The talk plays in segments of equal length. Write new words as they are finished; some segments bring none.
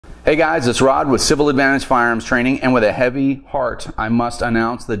Hey guys, it's Rod with Civil Advantage Firearms Training, and with a heavy heart, I must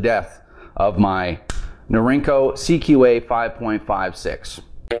announce the death of my Norinco CQA 5.56.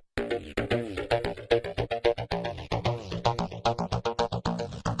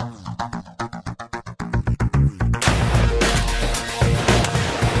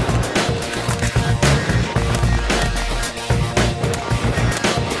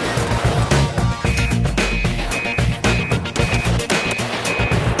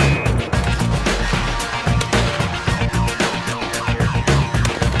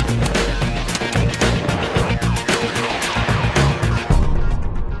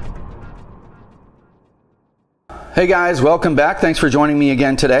 Hey guys, welcome back. Thanks for joining me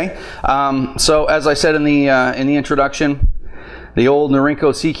again today. So as I said in the introduction, the old Norinco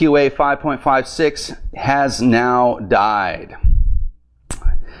CQA 5.56 has now died.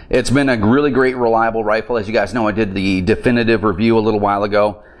 It's been a really great, reliable rifle. As you guys know, I did the definitive review a little while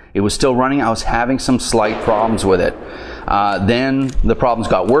ago. It was still running. I was having some slight problems with it. Then the problems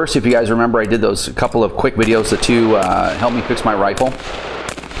got worse. If you guys remember, I did those couple of quick videos to help me fix my rifle.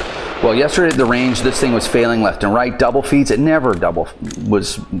 Well, yesterday at the range, this thing was failing left and right. Double feeds, it never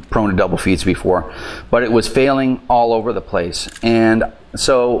was prone to double feeds before, but it was failing all over the place. And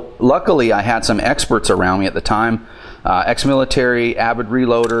so luckily I had some experts around me at the time, ex-military, avid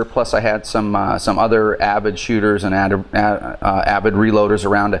reloader, plus I had some other avid shooters and avid reloaders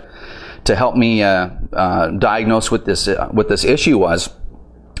around to help me diagnose what this issue was.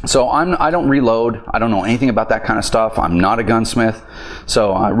 So I don't reload. I don't know anything about that kind of stuff. I'm not a gunsmith.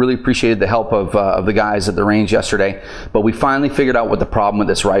 So I really appreciated the help of the guys at the range yesterday. But we finally figured out what the problem with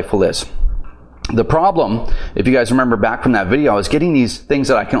this rifle is. The problem, if you guys remember back from that video, I was getting these things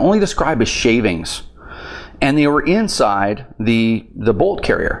that I can only describe as shavings. And they were inside the bolt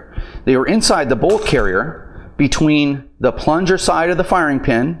carrier. They were inside the bolt carrier between the plunger side of the firing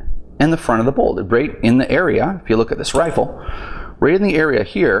pin and the front of the bolt. Right in the area, if you look at this rifle, right in the area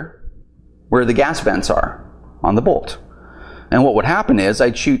here where the gas vents are on the bolt. And what would happen is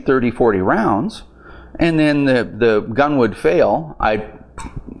I'd shoot 30, 40 rounds, and then the gun would fail. I'd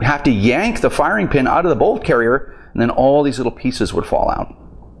have to yank the firing pin out of the bolt carrier, and then all these little pieces would fall out.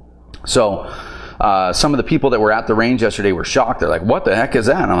 So some of the people that were at the range yesterday were shocked. They're like, what the heck is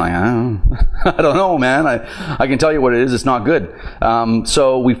that? And I'm like, I don't know, man. I can tell you what it is. It's not good.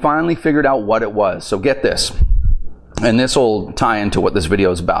 So we finally figured out what it was. So get this. And this will tie into what this video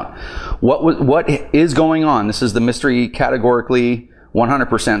is about. What is going on? This is the mystery, categorically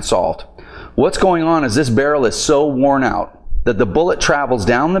 100% solved. What's going on is this barrel is so worn out that the bullet travels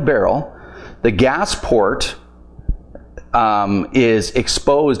down the barrel. The gas port is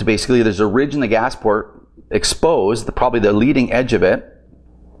exposed. Basically, there's a ridge in the gas port exposed, probably the leading edge of it,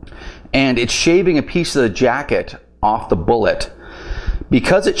 and it's shaving a piece of the jacket off the bullet.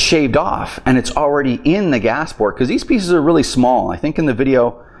 Because it's shaved off and it's already in the gas port, because these pieces are really small. I think in the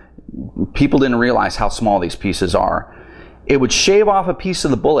video, people didn't realize how small these pieces are. It would shave off a piece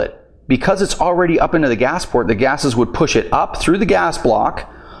of the bullet. Because it's already up into the gas port, the gases would push it up through the gas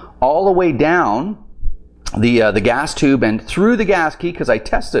block, all the way down the gas tube and through the gas key, because I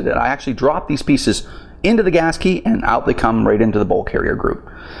tested it. I actually dropped these pieces into the gas key and out they come right into the bolt carrier group.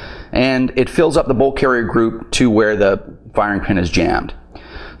 And it fills up the bolt carrier group to where the firing pin is jammed.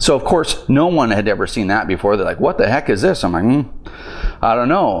 So of course, no one had ever seen that before. They're like, what the heck is this? I'm like, I don't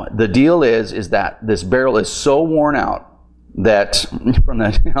know. The deal is that this barrel is so worn out that from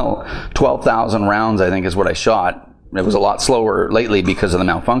the 12,000 rounds, I think is what I shot. It was a lot slower lately because of the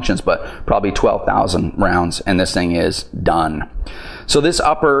malfunctions, but probably 12,000 rounds, and this thing is done. So this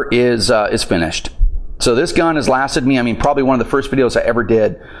upper is finished. So this gun has lasted me, I mean, probably one of the first videos I ever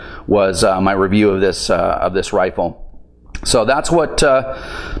did was my review of this rifle. So that's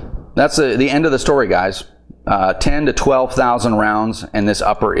that's the end of the story, guys. 10 to 12,000 rounds, and this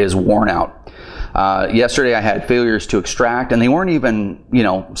upper is worn out. Yesterday I had failures to extract, and they weren't even,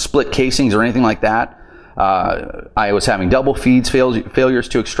 split casings or anything like that. I was having double feeds, failures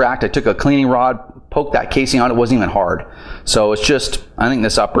to extract. I took a cleaning rod, poked that casing out. It wasn't even hard. So it's just, I think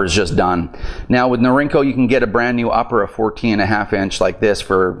this upper is just done. Now with Norinco, you can get a brand new upper, a 14.5 inch like this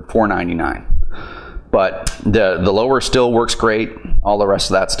for $4.99. But the lower still works great, all the rest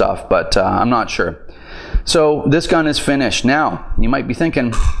of that stuff, but I'm not sure. So this gun is finished. Now, you might be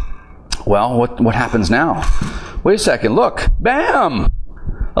thinking, well, what happens now? Wait a second, look, bam!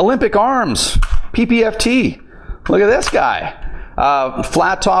 Olympic Arms, PPFT. Look at this guy.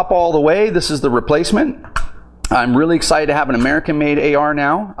 Flat top all the way. This is the replacement. I'm really excited to have an American-made AR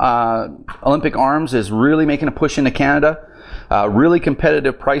now. Olympic Arms is really making a push into Canada. Really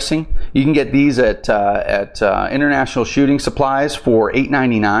competitive pricing. You can get these at International Shooting Supplies for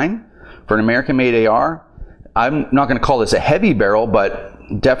 $8.99 for an American-made AR. I'm not going to call this a heavy barrel,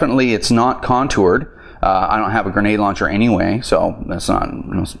 but definitely it's not contoured. I don't have a grenade launcher anyway, so that's not,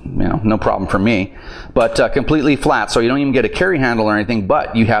 no problem for me. But completely flat, so you don't even get a carry handle or anything,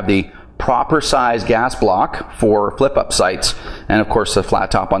 but you have the proper size gas block for flip-up sights, and of course the flat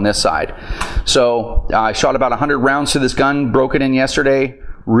top on this side. So I shot about 100 rounds to this gun, broke it in yesterday.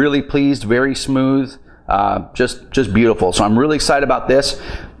 Really pleased, very smooth, just beautiful. So I'm really excited about this.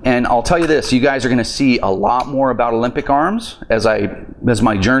 And I'll tell you this, you guys are going to see a lot more about Olympic arms as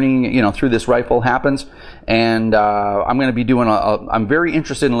my journey, through this rifle happens. And I'm going to be doing I'm very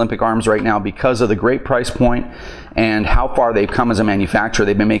interested in Olympic arms right now because of the great price point and how far they've come as a manufacturer.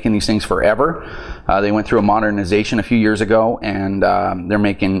 They've been making these things forever. They went through a modernization a few years ago, and they're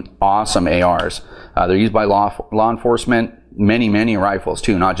making awesome ARs. They're used by law enforcement. Many rifles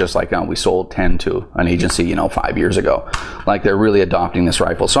too, not just like we sold 10 to an agency 5 years ago. Like, they're really adopting this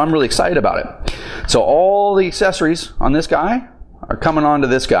rifle, so I'm really excited about it. So all the accessories on this guy are coming onto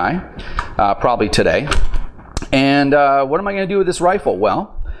this guy probably today. And what am I going to do with this rifle?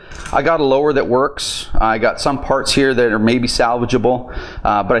 Well, I got a lower that works. I got some parts here that are maybe salvageable,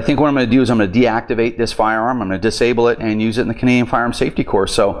 but I think what I'm going to do is I'm going to deactivate this firearm. I'm going to disable it and use it in the Canadian Firearm Safety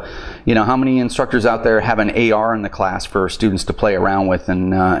course. So, how many instructors out there have an AR in the class for students to play around with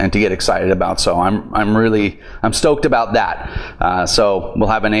and to get excited about? So I'm stoked about that. So we'll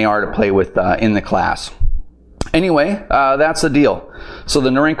have an AR to play with in the class. Anyway, that's the deal. So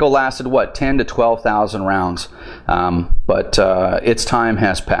the Norinco lasted, 10 to 12,000 rounds, but its time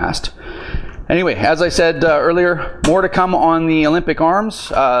has passed. Anyway, as I said earlier, more to come on the Olympic arms.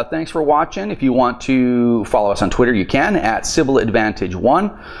 Thanks for watching. If you want to follow us on Twitter, you can at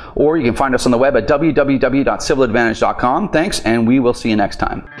CivilAdvantage1, or you can find us on the web at www.civiladvantage.com. Thanks, and we will see you next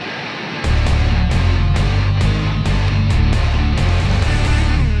time.